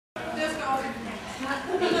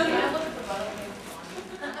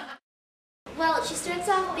Well, she starts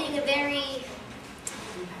off being a very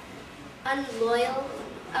unloyal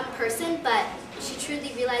person, but she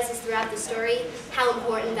truly realizes throughout the story how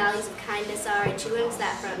important values of kindness are, and she learns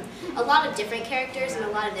that from a lot of different characters and a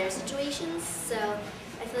lot of their situations, so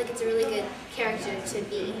I feel like it's a really good character to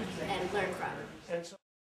be and learn from.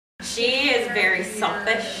 She is very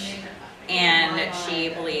selfish, and she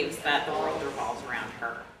believes that the world revolves around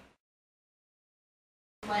her.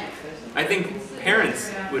 I think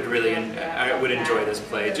parents would really would enjoy this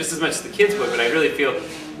play just as much as the kids would, but I really feel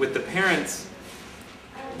with the parents,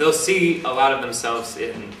 they'll see a lot of themselves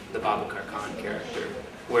in the Babacar Khan character,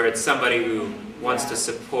 where it's somebody who wants to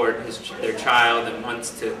support their child and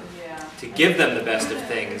wants to give them the best of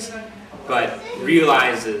things, but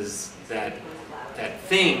realizes that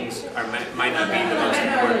things might not be the most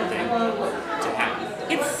important thing to have.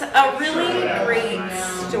 It's a really great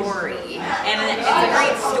story, and it's a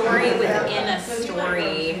great story within a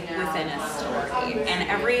story within a story. And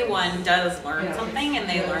everyone does learn something, and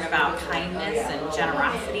they learn about kindness and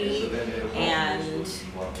generosity and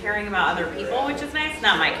caring about other people, which is nice.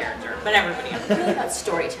 Not my character, but everybody else. It's really about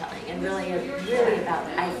storytelling, and really about,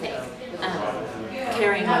 I think,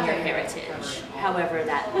 carrying on your heritage, whatever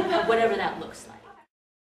that looks like.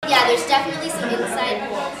 Yeah, there's definitely some inside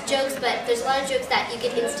jokes, but there's a lot of jokes that you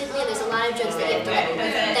get instantly, and there's a lot of jokes that you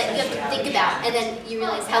have to think about, and then you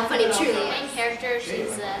realize how funny it truly is. The main character, she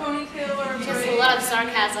has a lot of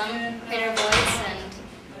sarcasm in her voice, and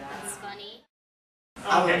that's funny.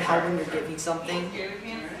 I would help when you're giving something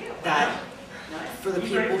that for the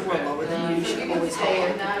people who are lower than you should always help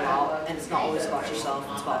other people out, and it's not always about yourself,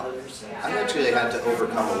 it's about others. I actually had to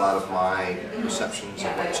overcome a lot of my perceptions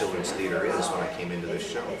of what children's theater is when I came into this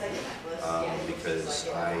show, because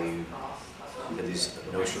I had these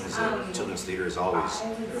notions that children's theater is always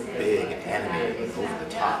big and animated and over the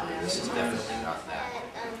top, and this is definitely not that.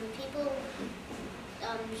 People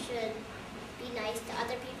should be nice to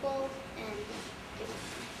other people, and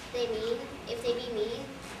if they be mean,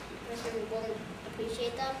 the person won't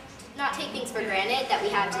appreciate them. Not take things for granted that we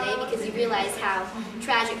have today, because you realize how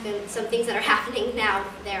tragic some things that are happening now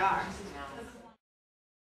there are.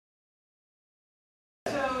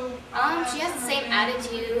 She has the same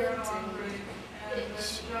attitude,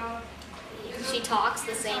 and she talks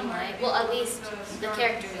the same way. Well, at least the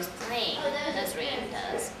character who's playing Nassrin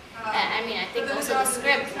does. I mean, I think also the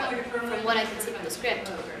script, from what I can see from the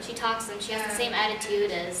script, she talks and she has the same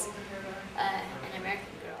attitude as